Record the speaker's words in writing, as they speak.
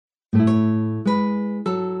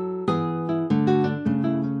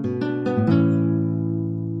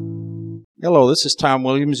Hello, this is Tom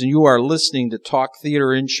Williams, and you are listening to Talk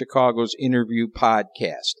Theater in Chicago's interview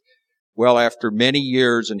podcast. Well, after many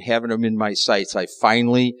years and having him in my sights, I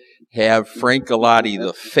finally have Frank Galati,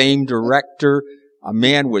 the famed director, a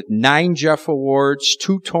man with 9 Jeff Awards,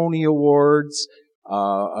 2 Tony Awards,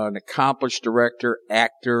 an accomplished director,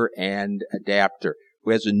 actor, and adapter, who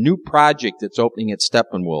has a new project that's opening at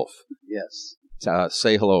Steppenwolf. Yes.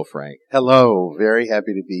 Say hello, Frank. Hello. Very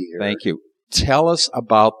happy to be here. Thank you. Tell us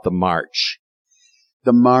about The March.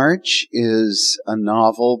 The March is a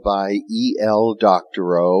novel by E.L.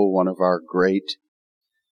 Doctorow, one of our great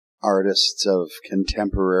artists of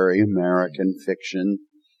contemporary American fiction.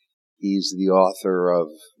 He's the author of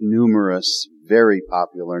numerous very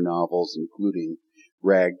popular novels, including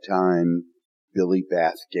Ragtime, Billy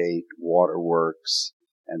Bathgate, Waterworks,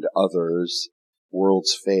 and others,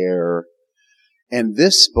 World's Fair. And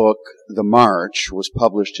this book, The March, was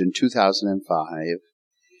published in 2005.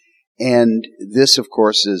 And this, of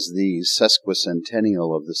course, is the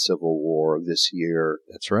sesquicentennial of the Civil War this year.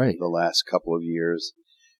 That's right. The last couple of years.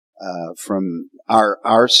 From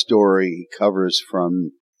our story covers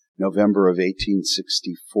from November of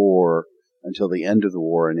 1864 until the end of the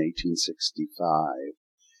war in 1865.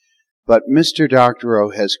 But Mr. Doctorow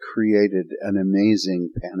has created an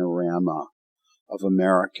amazing panorama of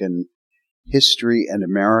American history and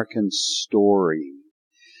American story.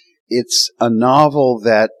 It's a novel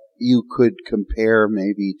that you could compare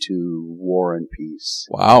maybe to War and Peace.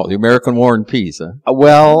 Wow, the American War and Peace, huh?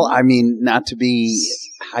 Well, I mean, not to be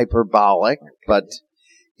hyperbolic, but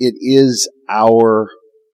it is our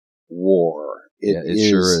war. It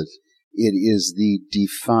sure is. It is the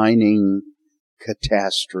defining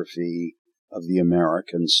catastrophe of the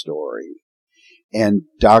American story. And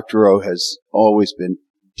Doctorow has always been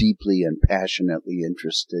deeply and passionately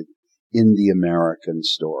interested in the American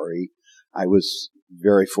story. I was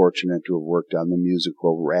very fortunate to have worked on the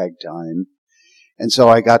musical Ragtime. And so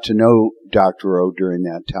I got to know Doctorow during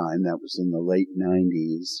that time. That was in the late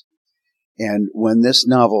 90s. And when this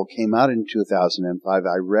novel came out in 2005,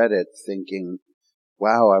 I read it thinking,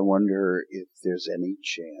 wow, I wonder if there's any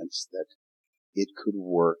chance that it could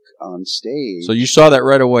work on stage. So you saw that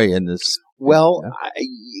right away in this. Well,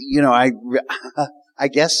 I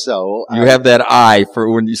guess so. You have that eye for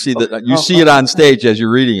when you see you see it on stage as you're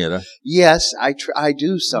reading it. Huh? Yes, I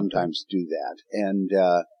do sometimes do that, and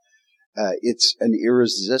it's an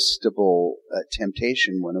irresistible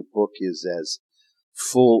temptation when a book is as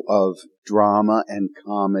full of drama and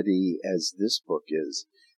comedy as this book is.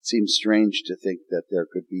 It seems strange to think that there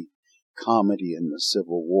could be comedy in the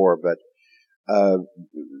Civil War, but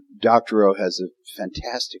Doctorow has a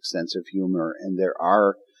fantastic sense of humor, and there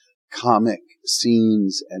are comic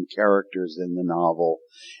scenes and characters in the novel.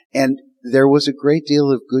 And there was a great deal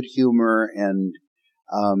of good humor and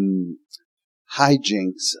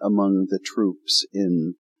hijinks among the troops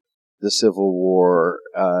in the Civil War,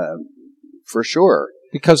 for sure.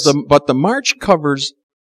 Because the March covers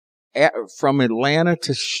from Atlanta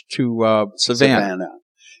to Savannah.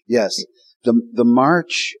 Yes. The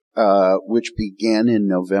March, which began in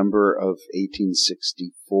November of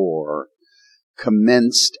 1864,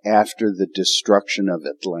 commenced after the destruction of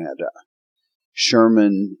Atlanta.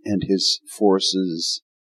 Sherman and his forces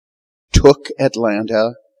took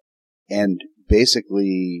Atlanta and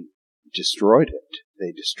basically destroyed it.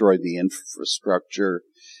 They destroyed the infrastructure,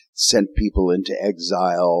 sent people into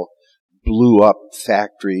exile, blew up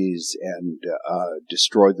factories, and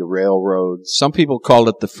destroyed the railroads. Some people called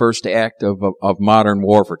it the first act of modern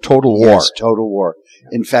warfare, total war. Yes, total war.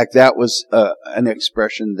 In fact, that was an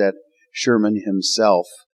expression that Sherman himself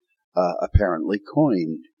apparently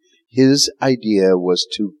coined. His idea was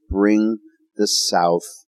to bring the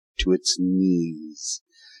South to its knees,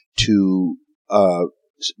 to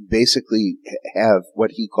basically have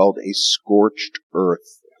what he called a scorched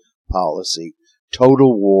earth policy,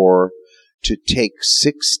 total war, to take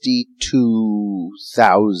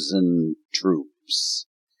 62,000 troops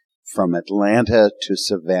from Atlanta to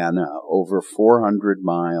Savannah, over 400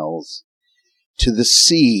 miles, to the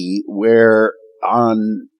sea, where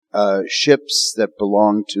on ships that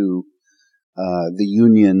belonged to the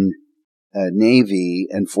Union Navy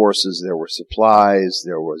and forces, there were supplies,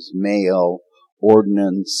 there was mail,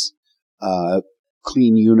 ordnance,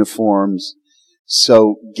 clean uniforms.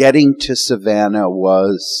 So getting to Savannah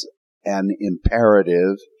was an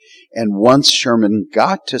imperative. And once Sherman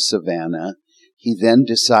got to Savannah, he then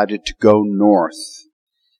decided to go north.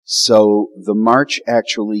 So the march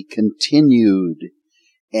actually continued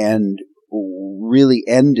and really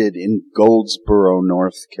ended in Goldsboro,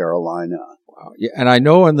 North Carolina. Wow. Yeah, and I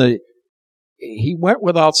know he went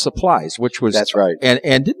without supplies, which was... That's right.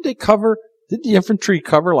 And didn't they cover Did the infantry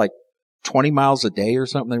cover like 20 miles a day or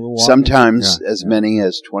something? They were walking? Sometimes as many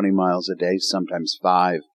as 20 miles a day, sometimes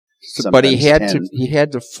 5. But he had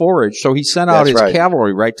 10. to forage, so he sent out his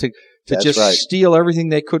cavalry, right, to just steal everything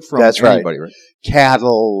they could from anybody, right?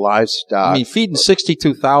 Cattle, livestock. I mean, feeding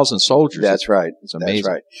 62,000 soldiers. That's right. It's amazing. That's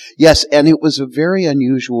right. Yes, and it was a very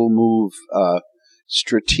unusual move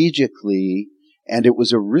strategically, and it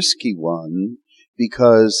was a risky one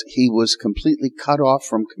because he was completely cut off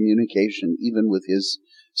from communication, even with his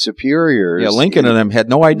superiors. Yeah, Lincoln and them had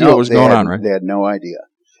no idea what was going on, right? They had no idea.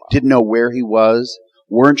 Didn't know where he was.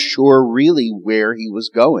 Weren't sure really where he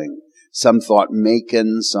was going. Some thought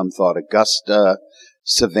Macon, some thought Augusta,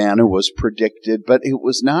 Savannah was predicted, but it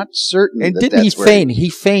was not certain. And didn't he feign? He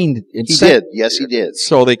feigned. He did. Yes, he did.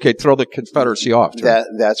 So they could throw the Confederacy off.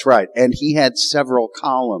 That's right. And he had several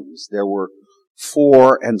columns. There were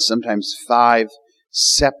 4 and sometimes 5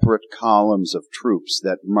 separate columns of troops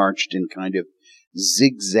that marched in kind of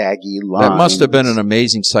zigzaggy lines. That must have been an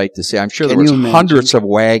amazing sight to see. I'm sure there was hundreds of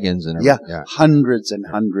wagons and everything. Yeah, hundreds and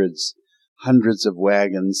hundreds of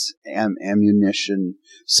wagons, ammunition,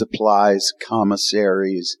 supplies,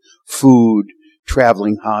 commissaries, food,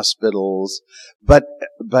 traveling hospitals. But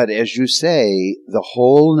as you say, the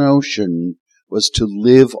whole notion was to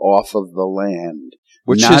live off of the land,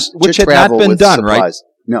 which had not been done, supplies. Right?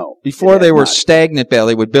 No. Before they were stagnant battle.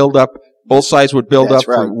 They would build up. Both sides would build up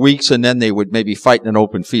for weeks, and then they would maybe fight in an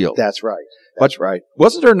open field. That's right. That's right.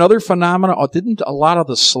 Wasn't there another phenomenon? Or didn't a lot of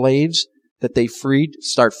the slaves that they freed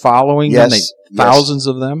start following them? Thousands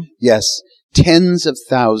of them? Yes. Tens of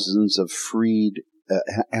thousands of freed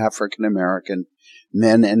African American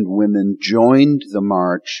men and women joined the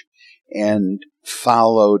march and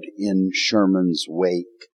followed in Sherman's wake.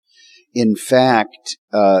 In fact,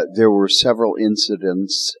 there were several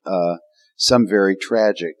incidents, some very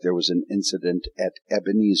tragic. There was an incident at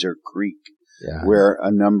Ebenezer Creek where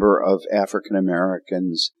a number of African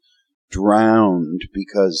Americans drowned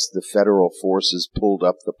because the federal forces pulled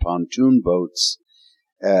up the pontoon boats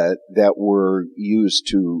that were used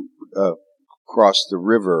to cross the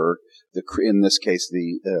river. In this case,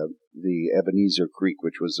 the Ebenezer Creek,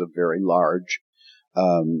 which was a very large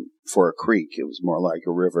for a creek. It was more like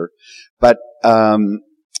a river, but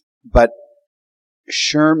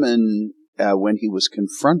Sherman, when he was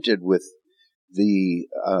confronted with the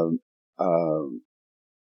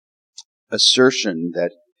assertion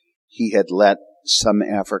that he had let some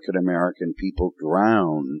African American people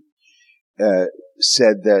drown,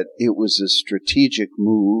 said that it was a strategic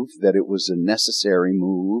move, that it was a necessary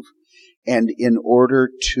move, and in order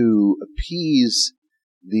to appease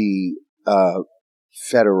the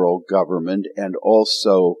federal government and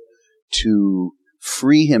also to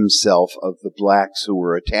free himself of the blacks who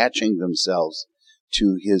were attaching themselves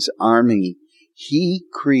to his army, he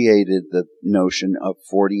created the notion of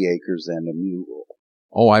 40 acres and a mule.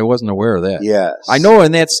 Oh, I wasn't aware of that. Yes. I know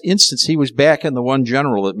in that instance he was back in the one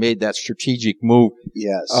general that made that strategic move.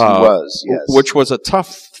 Yes, he was, yes. Which was a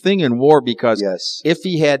tough thing in war because if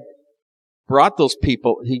he had brought those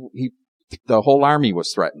people, the whole army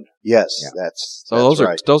was threatened. Yes, that's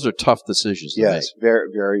right. Those are tough decisions to make. Yes, very,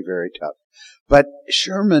 very, very tough. But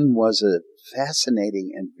Sherman was a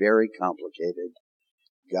fascinating and very complicated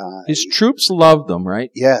guy. His troops loved him, right?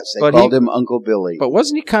 Yes, they called him Uncle Billy. But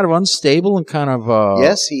wasn't he kind of unstable and kind of...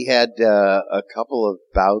 Yes, he had a couple of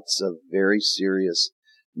bouts of very serious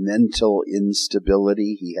mental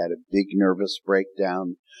instability. He had a big nervous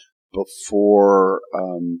breakdown before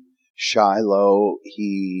Shiloh.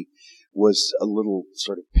 He was a little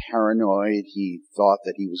sort of paranoid. He thought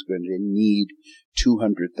that he was going to need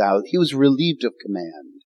 200,000. He was relieved of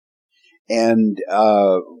command and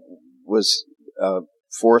was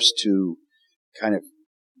forced to kind of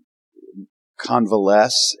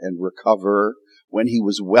convalesce and recover. When he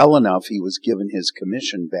was well enough, he was given his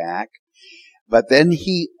commission back. But then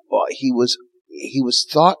he was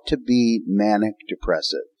thought to be manic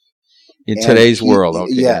depressive. In today's world,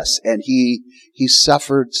 okay. Yes, and he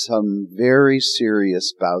suffered some very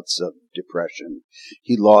serious bouts of depression.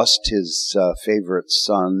 He lost his favorite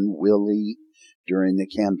son, Willie, during the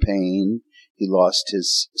campaign. He lost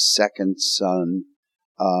his second son,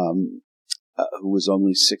 who was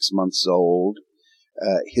only 6 months old.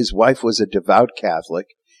 His wife was a devout Catholic.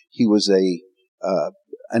 He was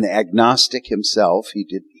an agnostic himself. He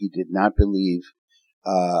did not believe.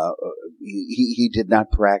 He did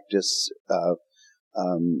not practice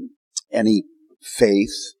any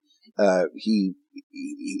faith. But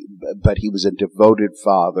he was a devoted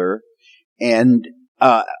father, and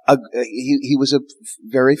He was a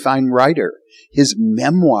very fine writer. His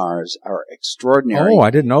memoirs are extraordinary. Oh, I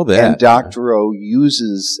didn't know that. And Dr. O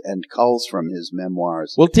uses and culls from his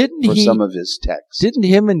memoirs Well, didn't for he? some of his texts. Didn't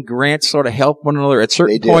him and Grant sort of help one another at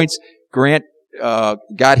certain They did. points? Grant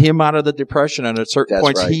got him out of the depression, and at certain That's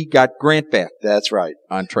points right. he got Grant back That's right.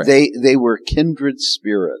 on track. They were kindred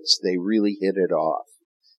spirits. They really hit it off.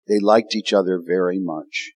 They liked each other very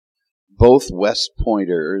much. Both West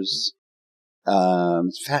Pointers.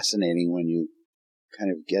 It's fascinating when you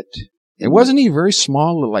kind of get. And wasn't he very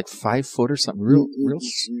small, like 5 foot or something? Real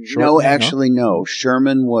short? No, man, actually, no.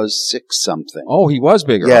 Sherman was 6 something. Oh, he was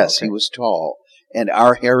bigger. Yes, Okay. he was tall. And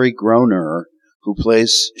our Harry Groner, who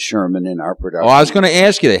plays Sherman in our production. Oh, I was going to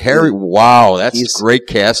ask you that. Harry, wow, that's great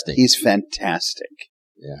casting. He's fantastic.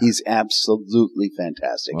 Yeah. He's absolutely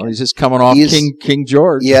fantastic. Well, he's just coming off King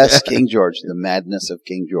George. Yes, King George, the madness of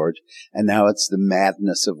King George. And now it's the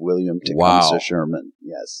madness of William Tecumseh Sherman.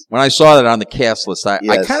 Yes. When I saw that on the cast list, I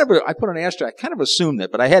Yes. I put an asterisk. I kind of assumed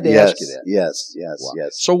that, but I had to Yes, ask you that. yes, Wow.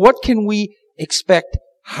 yes. So what can we expect?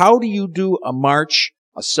 How do you do a march,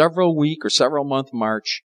 a several week or several month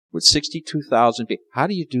march with 62,000 people? How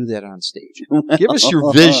do you do that on stage? Give us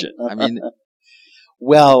your vision. I mean,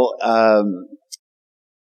 well,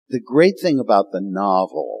 the great thing about the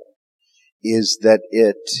novel is that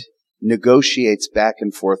it negotiates back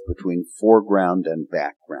and forth between foreground and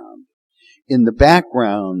background. In the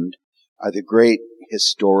background are the great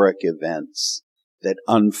historic events that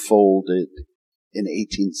unfolded in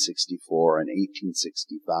 1864 and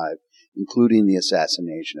 1865, including the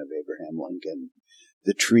assassination of Abraham Lincoln,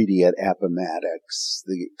 the treaty at Appomattox,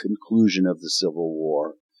 the conclusion of the Civil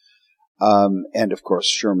War, and of course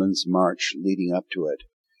Sherman's march leading up to it.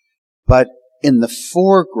 But in the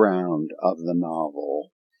foreground of the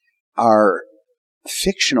novel are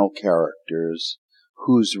fictional characters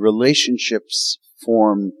whose relationships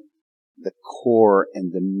form the core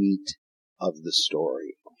and the meat of the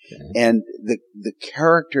story. Okay. And the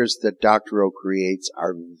characters that Dr. O creates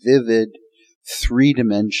are vivid,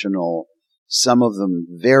 three-dimensional, some of them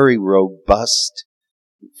very robust,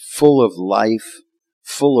 full of life,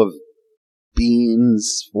 full of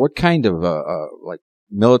beans. What kind of, like,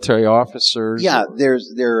 military officers? Yeah, there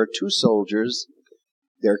are 2 soldiers.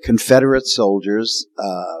 They're Confederate soldiers.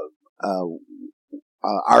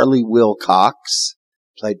 Arlie Wilcox,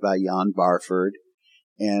 played by Jan Barford,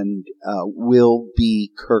 and Will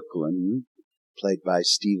B. Kirkland, played by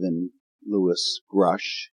Stephen Lewis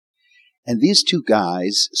Grush. And these 2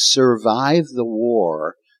 guys survive the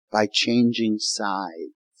war by changing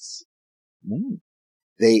sides. Mm.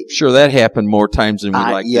 Sure, that happened more times than we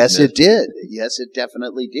like. Yes, it did. Yes, it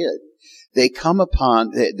definitely did. They come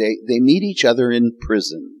upon, they meet each other in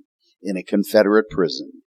prison, in a Confederate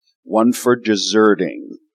prison. One for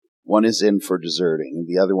deserting. One is in for deserting, and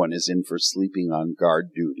the other one is in for sleeping on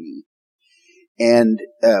guard duty. And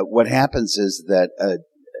what happens is that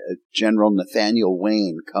General Nathaniel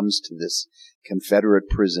Wayne comes to this Confederate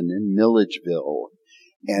prison in Milledgeville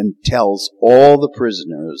and tells all the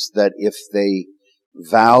prisoners that if they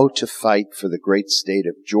vow to fight for the great state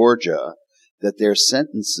of Georgia, that their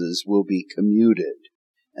sentences will be commuted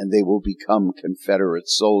and they will become Confederate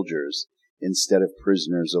soldiers instead of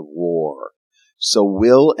prisoners of war. So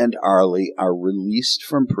Will and Arlie are released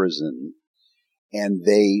from prison and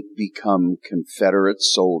they become Confederate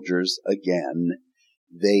soldiers again.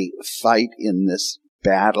 They fight in this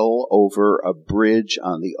battle over a bridge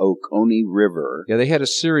on the Oconee River. Yeah, they had a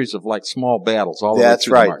series of like small battles all the way That's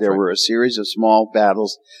through right. the march, There were a series of small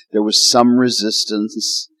battles. There was some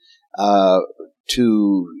resistance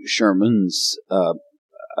to Sherman's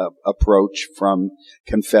approach from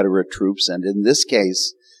Confederate troops, and in this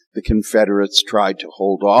case, the Confederates tried to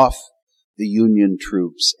hold off the Union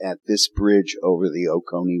troops at this bridge over the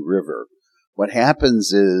Oconee River. What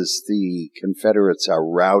happens is the Confederates are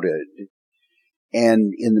routed,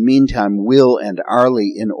 and in the meantime, Will and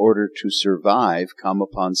Arlie, in order to survive, come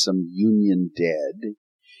upon some Union dead,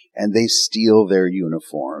 and they steal their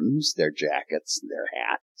uniforms, their jackets, their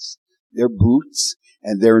hats, their boots,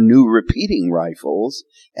 and their new repeating rifles,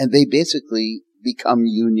 and they basically become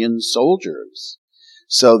Union soldiers.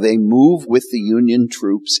 So they move with the Union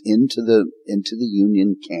troops into the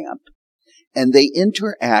Union camp, and they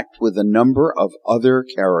interact with a number of other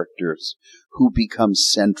characters who become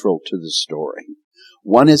central to the story.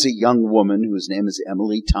 One is a young woman whose name is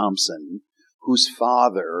Emily Thompson, whose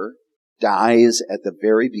father dies at the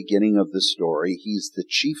very beginning of the story. He's the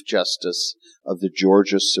Chief Justice of the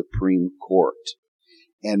Georgia Supreme Court.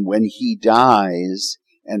 And when he dies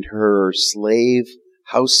and her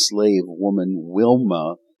house slave woman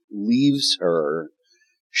Wilma leaves her,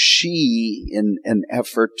 she, in an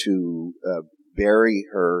effort to bury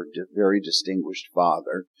her very distinguished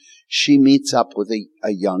father, she meets up with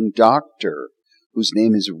a young doctor whose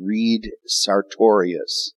name is Reed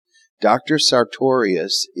Sartorius. Dr.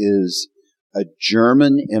 Sartorius is a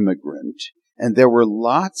German immigrant, and there were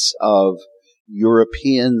lots of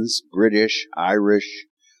Europeans, British, Irish,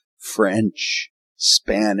 French,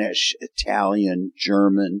 Spanish, Italian,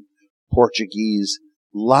 German, Portuguese,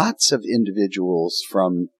 lots of individuals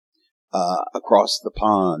from across the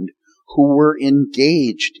pond who were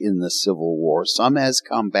engaged in the Civil War, some as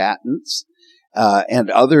combatants, and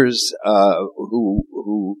others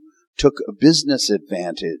who took a business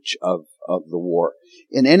advantage of the war.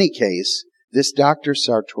 In any case, this Dr.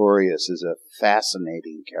 Sartorius is a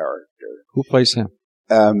fascinating character. Who plays him?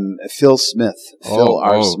 Phil Smith. Phil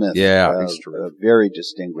R. Smith. Yeah. A very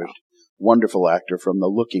distinguished, wonderful actor from the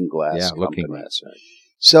Looking Glass Yeah, Company. Looking Glass. Right.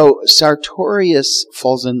 So Sartorius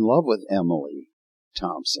falls in love with Emily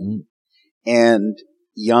Thompson, and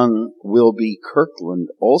young Wilby Kirkland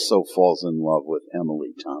also falls in love with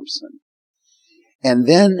Emily Thompson. And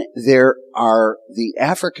then there are the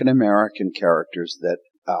African American characters that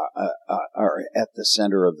are at the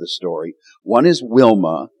center of the story. One is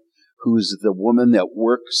Wilma, who's the woman that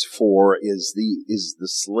works for, is the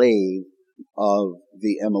slave of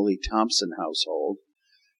the Emily Thompson household.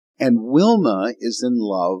 And Wilma is in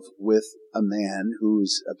love with a man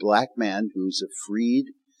who's a black man who's a freed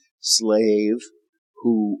slave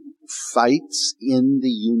who fights in the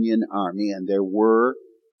Union Army, and there were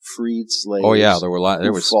freed slaves. Oh yeah, there were a lot.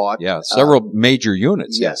 There was fought, several major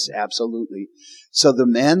units. Yes, absolutely. So the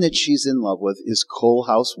man that she's in love with is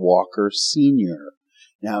Coalhouse Walker Sr.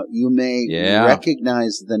 Now you may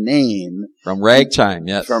recognize the name from Ragtime.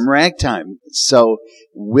 Yes, from Ragtime. So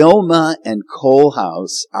Wilma and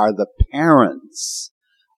Coalhouse are the parents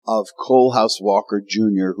of Coalhouse Walker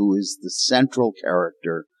Jr., who is the central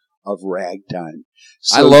character of Ragtime.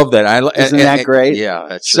 So, I love that. Isn't that great? Yeah.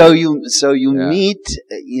 That's so you meet,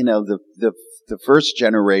 the first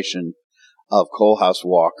generation of Coalhouse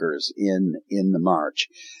Walkers in the March.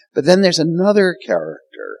 But then there's another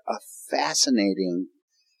character, a fascinating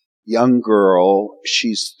young girl.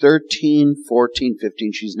 She's 13, 14,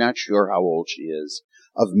 15. She's not sure how old she is,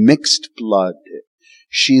 of mixed blood.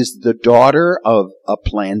 She's the daughter of a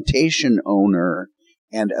plantation owner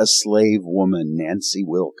and a slave woman, Nancy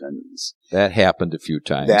Wilkins. That happened a few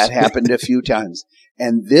times.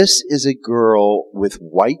 And this is a girl with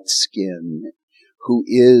white skin who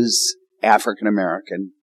is African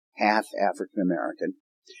American, half African American.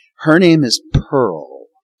 Her name is Pearl.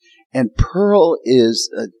 And Pearl is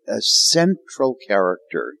a central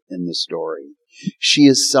character in the story. She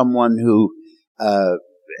is someone who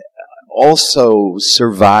also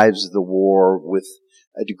survives the war with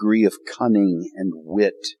a degree of cunning and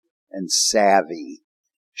wit and savvy.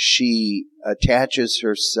 She attaches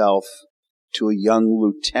herself to a young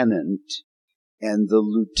lieutenant, and the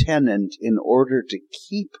lieutenant, in order to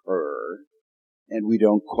keep her, and we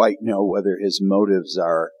don't quite know whether his motives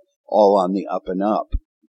are all on the up and up,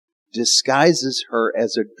 disguises her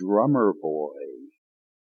as a drummer boy.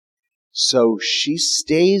 So she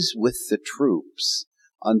stays with the troops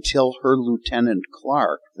until her Lieutenant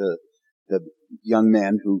Clark, the young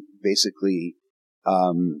man who basically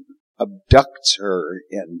abducts her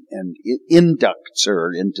and inducts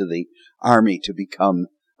her into the army to become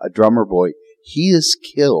a drummer boy, he is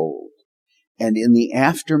killed. And in the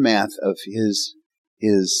aftermath of his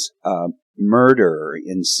murder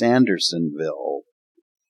in Sandersonville,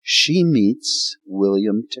 she meets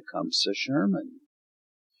William Tecumseh Sherman,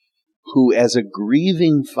 who, as a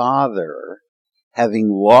grieving father, having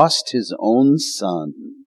lost his own son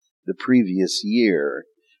the previous year,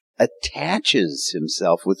 attaches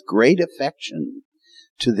himself with great affection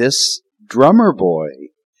to this drummer boy,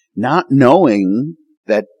 not knowing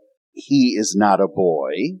that he is not a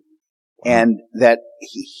boy and that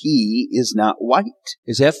he is not white.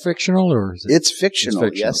 Is that fictional or is it? It's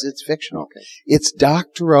fictional. Yes, it's fictional. Okay. It's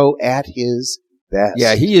Doctorow at his best.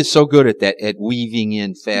 Yeah, he is so good at that, at weaving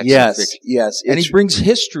in facts and fiction. Yes. And he brings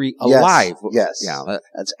history alive. Yes. Yeah.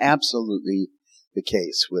 That's absolutely the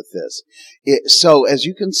case with this. So, as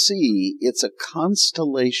you can see, it's a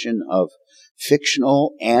constellation of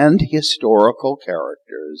fictional and historical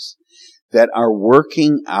characters that are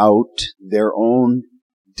working out their own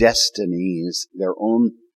destinies, their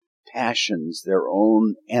own passions, their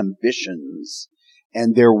own ambitions,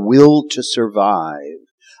 and their will to survive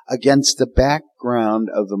against the background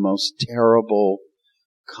of the most terrible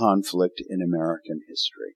conflict in American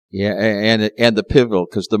history. Yeah, and the pivotal,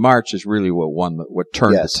 because the March is really what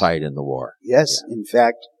turned the tide in the war. Yes, yeah. In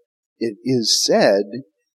fact, it is said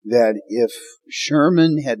that if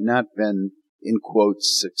Sherman had not been, in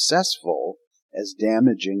quotes, successful, as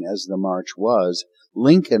damaging as the march was,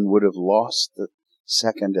 Lincoln would have lost the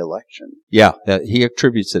second election. Yeah, he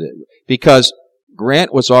attributes it because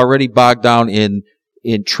Grant was already bogged down in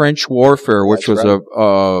trench warfare, which was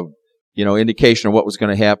a indication of what was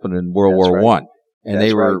going to happen in World War I. And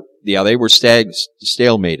they were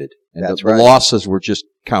stalemated, and the losses were just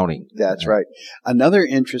counting. That's right. Another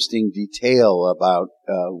interesting detail about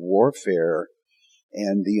warfare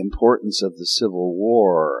and the importance of the Civil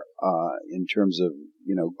War in terms of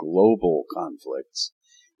global conflicts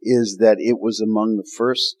is that it was among the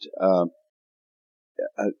first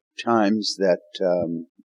times that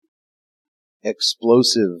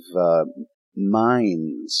explosive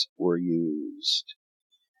mines were used.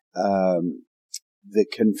 The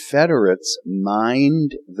Confederates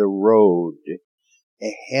mined the road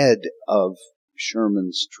ahead of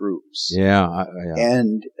Sherman's troops. Yeah.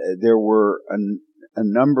 And there were a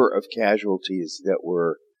number of casualties that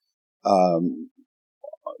were,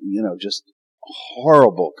 just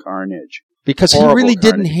horrible carnage. Because he really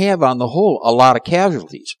didn't have, on the whole, a lot of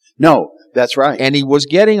casualties. No, that's right. And he was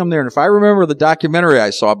getting them there. And if I remember the documentary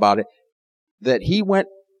I saw about it, that he went,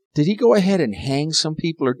 did he go ahead and hang some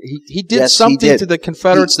people? Or he did something to the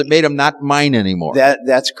Confederates that made them not mine anymore.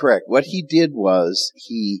 That's correct. What he did was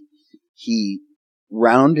he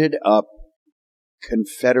rounded up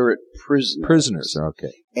Confederate prisoners. Prisoners,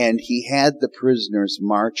 okay. And he had the prisoners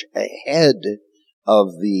march ahead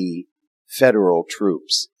of the Federal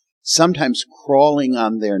troops, sometimes crawling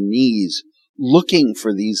on their knees, looking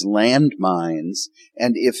for these landmines,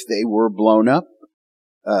 and if they were blown up,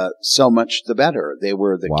 so much the better. They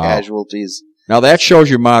were the casualties. Now that shows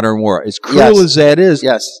you modern war. As cruel as that is,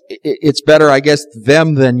 it's better, I guess,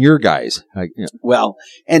 them than your guys. Well,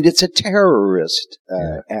 and it's a terrorist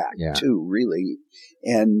act too, really.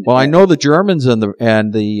 And I know the Germans and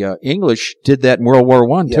the English did that in World War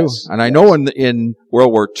I too, and I know in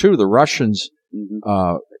World War II the Russians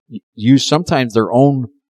used sometimes their own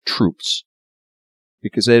troops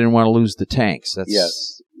because they didn't want to lose the tanks.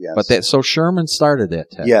 Yes. But so Sherman started that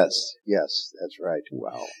tactic. Yes, that's right.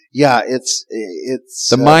 Wow. Yeah, it's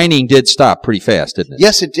the mining did stop pretty fast, didn't it?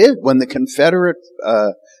 Yes, it did. When the Confederate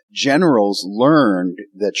generals learned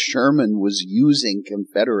that Sherman was using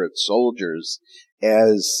Confederate soldiers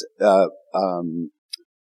as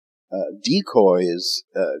decoys,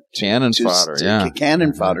 cannon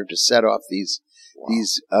fodder to set off these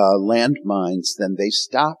landmines, then they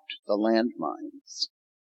stopped the landmines.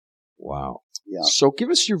 Wow. Yeah. So give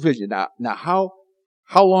us your vision now.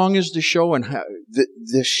 How long is the show? And how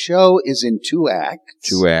the show is in 2 acts.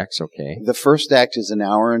 2 acts, okay. The first act is 1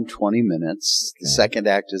 hour and 20 minutes. Okay. The second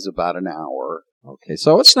act is about 1 hour. Okay,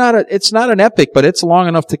 so it's not an epic, but it's long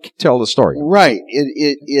enough to tell the story. Right.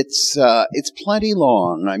 It's plenty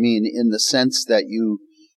long. I mean, in the sense that you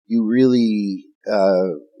really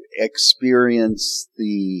experience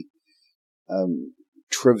the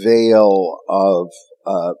travail of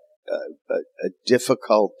a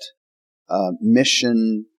difficult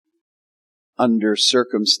mission under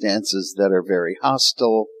circumstances that are very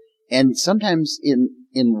hostile, and sometimes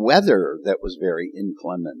in weather that was very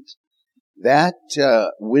inclement. That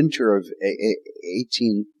winter of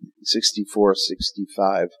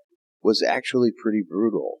 1864-65 was actually pretty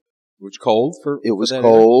brutal. It was cold It was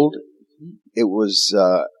cold. It was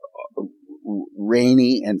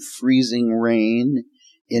rainy and freezing rain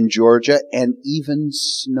in Georgia, and even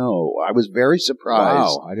snow. I was very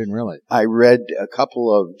surprised. Wow, I didn't realize. I read a couple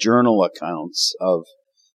of journal accounts of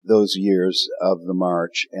those years of the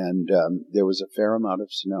march, and there was a fair amount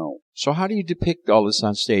of snow. So how do you depict all this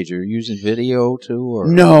on stage? Are you using video too? Or?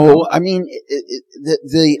 No, I mean,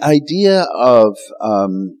 the idea of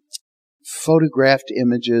photographed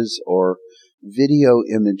images or video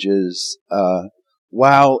images,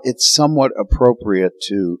 while it's somewhat appropriate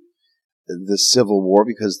to the Civil War,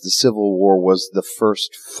 because the Civil War was the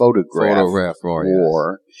first photograph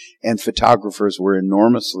war, and photographers were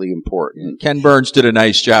enormously important. Ken Burns did a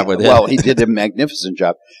nice job with it. Well, he did a magnificent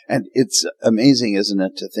job. And it's amazing, isn't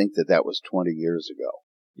it, to think that that was 20 years ago.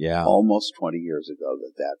 Yeah. Almost 20 years ago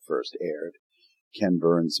that first aired. Ken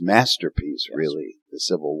Burns' masterpiece, really, the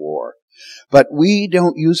Civil War. But we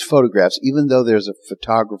don't use photographs, even though there's a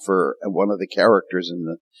photographer, and one of the characters in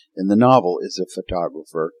the novel is a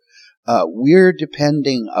photographer. We're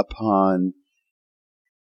depending upon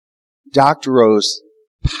Dr. O's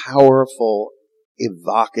powerful,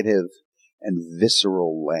 evocative, and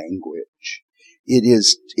visceral language.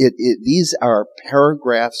 These are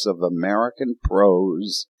paragraphs of American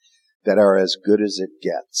prose that are as good as it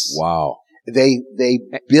gets. Wow. They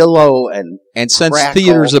billow and since crackle.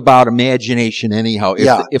 theater's about imagination anyhow,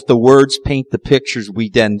 if the words paint the pictures, we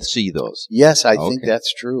then see those. Yes, I think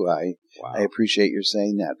that's true. I Wow. appreciate your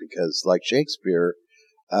saying that because, like Shakespeare,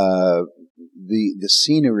 the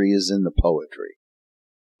scenery is in the poetry.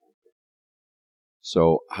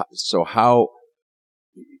 So how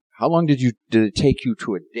long did it take you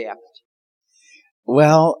to adapt?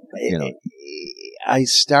 Well, You know. I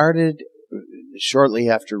started shortly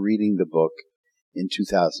after reading the book in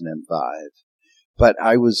 2005, but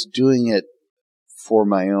I was doing it for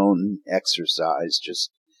my own exercise,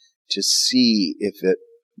 just to see if it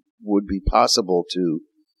would be possible to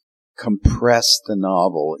compress the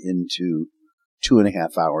novel into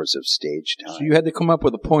 2.5 hours of stage time. So you had to come up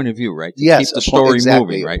with a point of view, right? To Yes, keep the story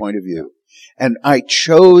moving, right? A point of view. And I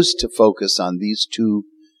chose to focus on these two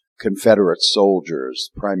Confederate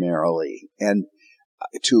soldiers primarily, and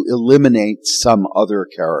to eliminate some other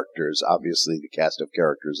characters. Obviously, the cast of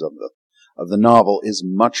characters of the novel is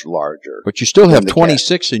much larger. But you still have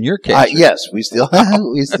 26 in your cast. Yes, we still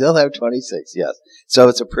have 26. Yes, so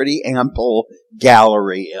it's a pretty ample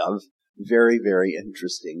gallery of very, very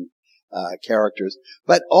interesting characters.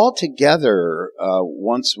 But altogether,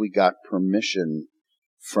 once we got permission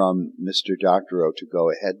from Mr. Doctorow to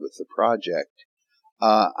go ahead with the project,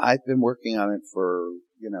 I've been working on it for,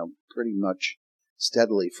 pretty much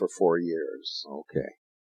steadily for 4 years. Okay.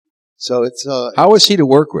 So it's how is he to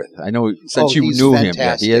work with? I know since you knew him,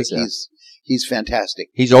 yeah, he is. He's fantastic.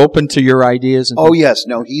 He's open to your ideas. Oh yes,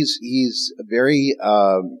 no, he's very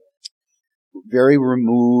very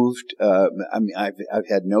removed. I mean, I've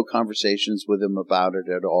had no conversations with him about it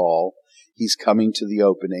at all. He's coming to the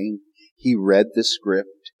opening. He read the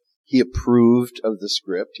script. He approved of the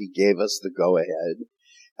script. He gave us the go-ahead.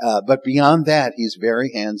 But beyond that, he's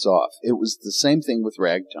very hands-off. It was the same thing with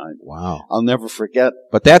Ragtime. Wow. I'll never forget.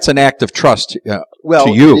 But that's an act of trust to you. Well,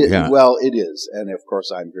 it is. And, of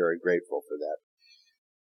course, I'm very grateful for that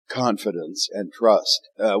confidence and trust.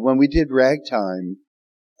 When we did Ragtime,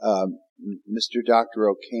 Mr.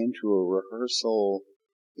 Doctorow came to a rehearsal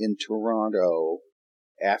in Toronto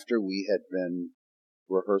after we had been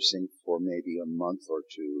rehearsing for maybe a month or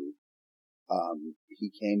two. He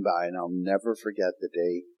came by, and I'll never forget the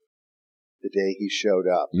day he showed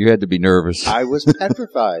up. You had to be nervous. I was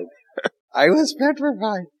petrified.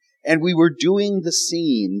 And we were doing the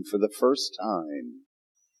scene for the first time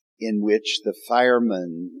in which the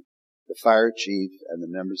firemen, the fire chief, and the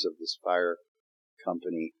members of this fire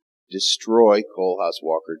company destroy Coalhouse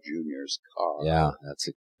Walker Jr.'s car. Yeah, that's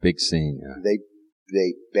a big scene. Yeah.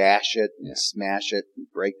 They bash it and smash it and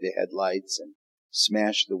break the headlights and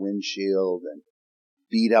smash the windshield and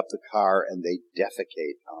beat up the car, and they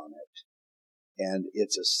defecate on it. And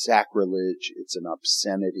it's a sacrilege, it's an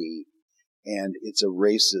obscenity, and it's a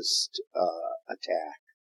racist attack.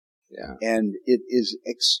 Yeah. And it is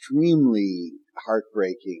extremely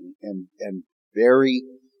heartbreaking and very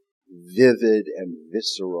vivid and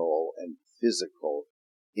visceral and physical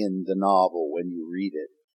in the novel when you read it.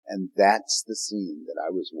 And that's the scene that I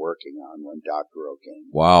was working on when Doctorow came.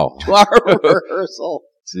 Wow. To our rehearsal.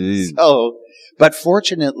 Jeez. So, but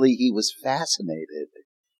fortunately, he was fascinated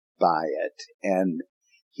by it, and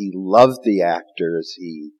he loved the actors.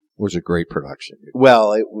 It was a great production.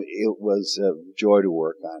 Well, it was a joy to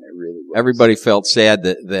work on. It really was. Everybody felt sad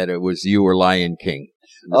that it was you or Lion King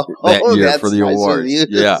that year for the awards.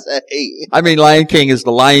 Yeah. I mean, Lion King is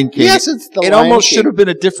the Lion King. Yes, it's the Lion King. It almost should have been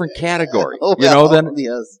a different category.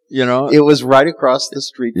 Yes. It was right across the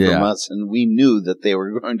street from us, and we knew that they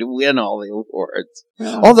were going to win all the awards.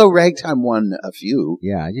 Yeah. Although Ragtime won a few.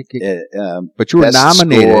 Yeah, but you were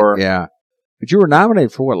nominated. Score. Yeah, but you were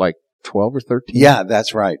nominated for what, like 12 or 13? Yeah,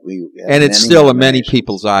 that's right. And it's still in many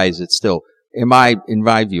people's eyes. It's still. In my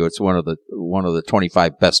view, it's one of the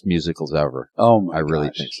 25 best musicals ever. Oh my! I really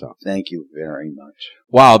think so. Thank you very much.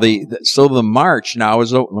 Wow. So the March now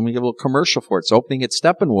is. Let me give a little commercial for it. It's opening at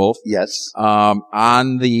Steppenwolf. Yes.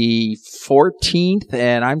 On the 14th,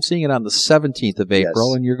 and I'm seeing it on the 17th of April.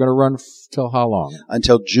 Yes. And you're going to run till how long?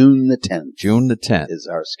 Until June the 10th. June the 10th is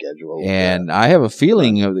our schedule. And I have a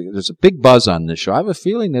feeling there's a big buzz on this show. I have a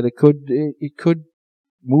feeling that it could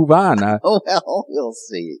move on. Well, we'll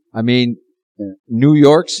see. I mean. New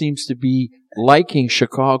York seems to be liking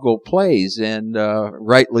Chicago plays, and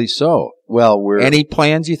rightly so. Well, any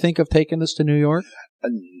plans you think of taking this to New York?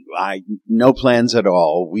 No plans at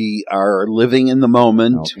all. We are living in the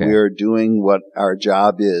moment. Okay. We're doing what our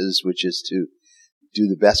job is, which is to do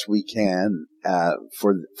the best we can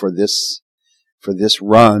for this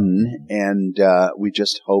run, and we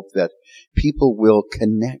just hope that people will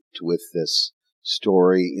connect with this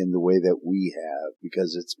story in the way that we have,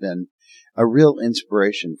 because it's been a real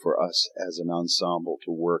inspiration for us as an ensemble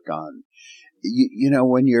to work on. You know,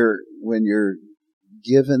 when you're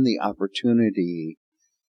given the opportunity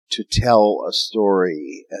to tell a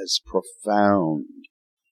story as profound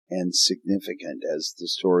and significant as the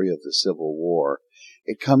story of the Civil War,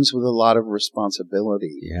 it comes with a lot of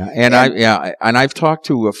responsibility. Yeah, and I've talked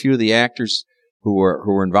to a few of the actors who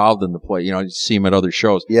were involved in the play. You know, you see them at other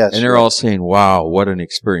shows. Yes, and they're all saying, "Wow, what an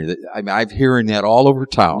experience!" I mean, I'm hearing that all over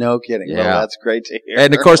town. No kidding. Yeah. Well, that's great to hear.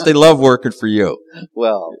 And of course, they love working for you.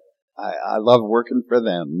 Well, I love working for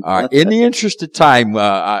them. All right. In the interest of time,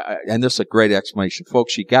 and this is a great explanation,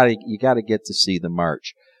 folks. You gotta get to see the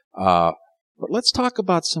march. But let's talk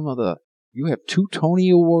about some of the. You have 2 Tony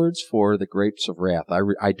Awards for The Grapes of Wrath.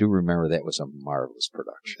 I do remember that was a marvelous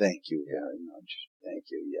production. Thank you very much. Thank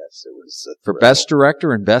you. Yes, it was For Best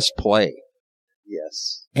Director and Best Play.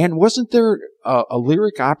 Yes. And wasn't there a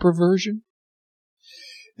lyric opera version?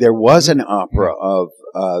 There was an opera of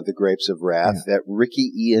The Grapes of Wrath that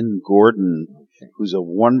Ricky Ian Gordon, who's a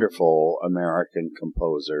wonderful American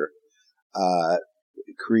composer,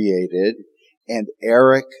 created, and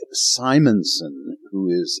Eric Simonson, who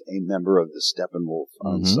is a member of the Steppenwolf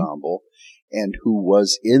Ensemble, and who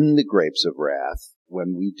was in The Grapes of Wrath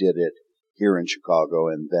when we did it here in Chicago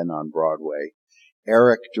and then on Broadway.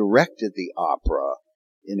 Eric directed the opera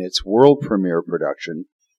in its world premiere production,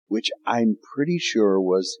 which I'm pretty sure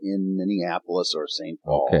was in Minneapolis or St.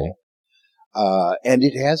 Paul. Okay. And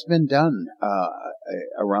it has been done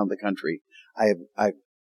around the country.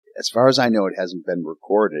 As far as I know, it hasn't been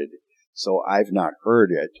recorded, so I've not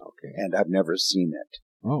heard it, and I've never seen it.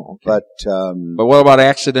 Oh, okay. But what about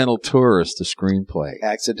Accidental Tourist, the screenplay?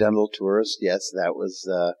 Accidental Tourist, yes, that was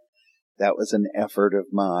an effort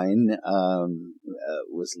of mine. It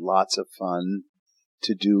was lots of fun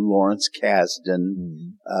to do. Lawrence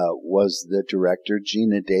Kasdan was the director.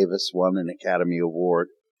 Gina Davis won an Academy Award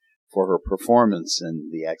for her performance in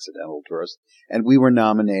The Accidental Tourist, and we were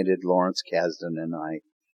nominated, Lawrence Kasdan and I,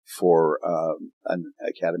 for an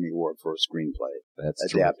Academy Award for a screenplay. That's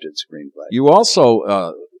adapted screenplay. You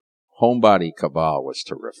also Homebody Cabal was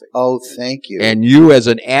terrific. Oh, thank you. And you as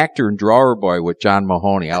an actor in Drawer Boy with John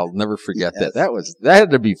Mahoney, I'll never forget that. That had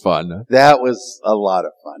to be fun. That was a lot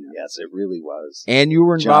of fun. Yes, it really was. And you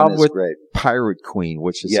were involved with great. Pirate Queen,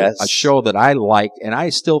 which is a show that I liked, and I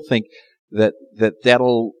still think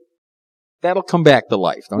that'll come back to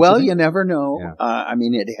life. Don't you never know. Yeah. I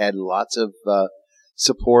mean, it had lots of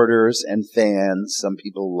supporters and fans. Some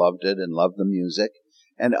people loved it and loved the music,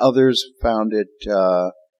 and others found it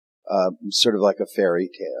sort of like a fairy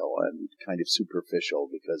tale and kind of superficial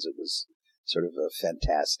because it was sort of a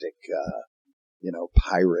fantastic,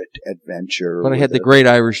 pirate adventure. But it had the great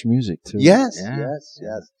Irish music too. Yes.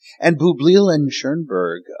 And Bublil and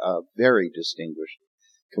Schoenberg, a very distinguished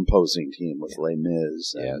composing team with Les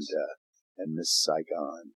Mis and Miss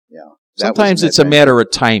Saigon. Yeah. Sometimes it's a matter of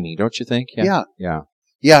timing, don't you think? Yeah.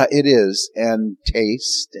 Yeah, it is. And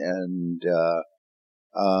taste and,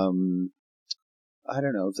 I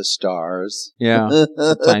don't know, the stars. Yeah.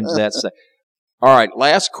 Sometimes that's all right.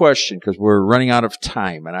 Last question, because we're running out of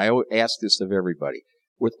time. And I ask this of everybody.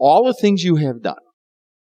 With all the things you have done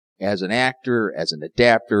as an actor, as an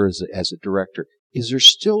adapter, as a director, is there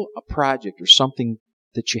still a project or something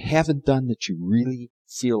that you haven't done that you really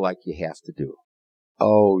feel like you have to do?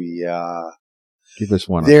 Oh, yeah. Give us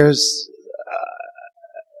one. There's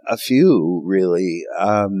a few, really.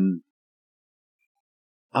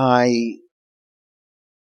 I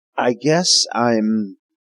guess I'm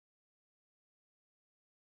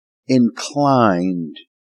inclined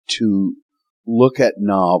to look at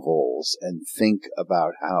novels and think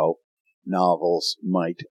about how novels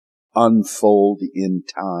might unfold in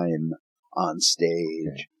time on stage.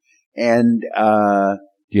 Okay. And do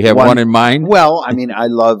you have one in mind? Well, I mean, I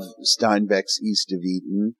love Steinbeck's East of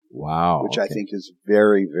Eden. Wow. Which I think is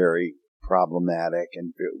very, very problematic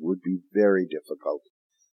and it would be very difficult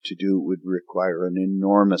to do. It would require an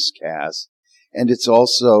enormous cast. And it's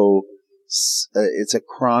also, it's a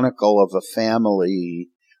chronicle of a family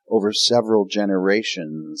over several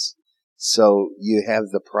generations. So you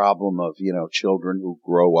have the problem of, children who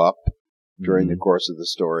grow up during the course of the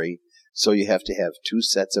story. So you have to have 2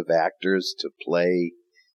 sets of actors to play,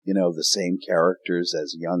 the same characters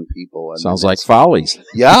as young people. And sounds like Follies.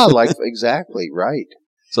 Yeah, exactly, right.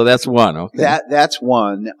 So that's one. Okay. That's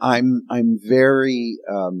one. I'm very,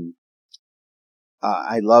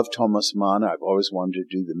 I love Thomas Mann. I've always wanted to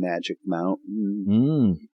do The Magic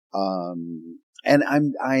Mountain.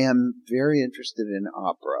 And I am very interested in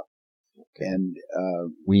opera. And,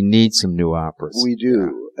 we need some new operas. We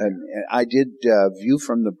do. Yeah. And I did, View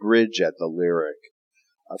from the Bridge at the Lyric,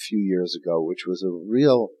 a few years ago, which was a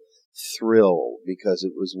real thrill because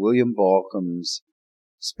it was William Balcom's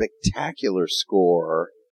spectacular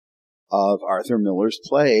score of Arthur Miller's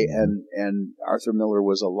play, and Arthur Miller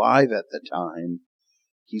was alive at the time.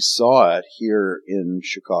 He saw it here in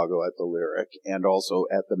Chicago at the Lyric and also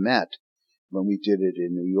at the Met when we did it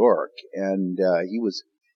in New York, and he was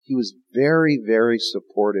very, very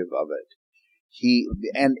supportive of it. He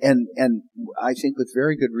and I think with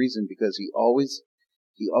very good reason, because he always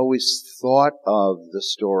thought of the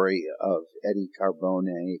story of Eddie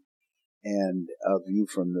Carbone and A View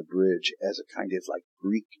from the Bridge as a kind of like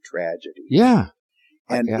Greek tragedy. Yeah.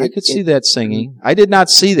 And I could see that singing. I did not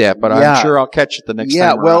see that, but I'm sure I'll catch it the next time.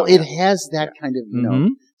 Yeah, well, around. it has that kind of,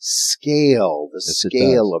 scale, the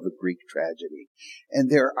scale of a Greek tragedy. And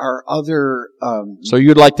there are other... so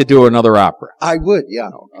you'd like to do another opera? I would, yeah.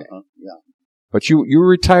 Okay. Yeah. But you're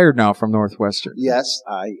retired now from Northwestern. Yes,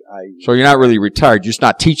 I... So you're not really retired, you're just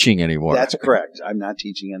not teaching anymore. That's correct. I'm not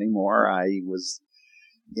teaching anymore. I was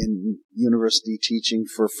in university teaching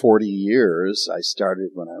for 40 years. I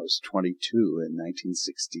started when I was 22 in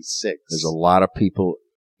 1966. There's a lot of people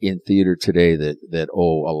in theater today that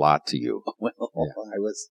owe a lot to you. Well, I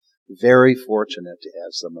was very fortunate to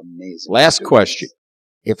have some amazing Last students. question.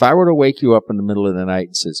 If I were to wake you up in the middle of the night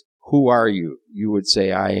and says, who are you? You would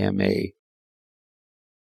say, I am an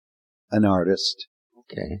artist.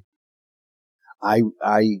 Okay. I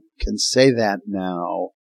can say that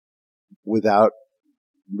now without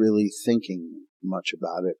really thinking much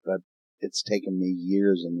about it, but it's taken me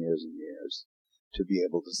years and years and years to be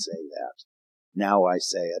able to say that. Now I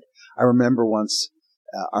say it. I remember once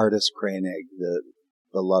Ardis Koenig, the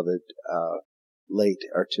beloved late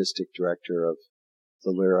artistic director of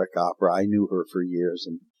the Lyric Opera, I knew her for years,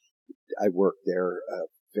 and I worked there a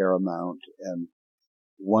fair amount. And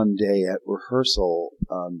one day at rehearsal,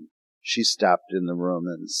 she stopped in the room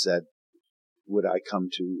and said, would I come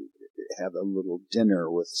to have a little dinner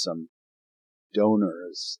with some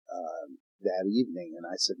donors that evening? And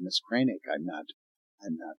I said, Miss Koenig, I'm not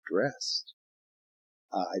dressed.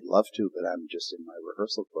 I'd love to, but I'm just in my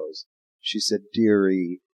rehearsal clothes. She said,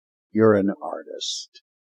 dearie, you're an artist.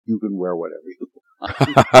 You can wear whatever you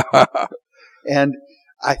want. And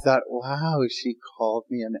I thought, wow, she called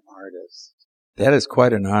me an artist. That is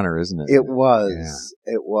quite an honor, isn't it? It was.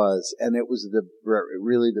 Yeah. It was. And it was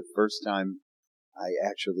really the first time I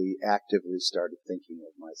actually actively started thinking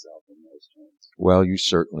of myself in those terms. Well, you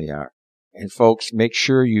certainly are. And folks, make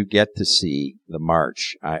sure you get to see the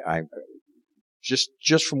march. I just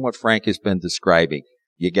from what Frank has been describing,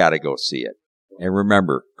 you got to go see it. And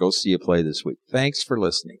remember, go see a play this week. Thanks for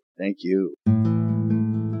listening. Thank you.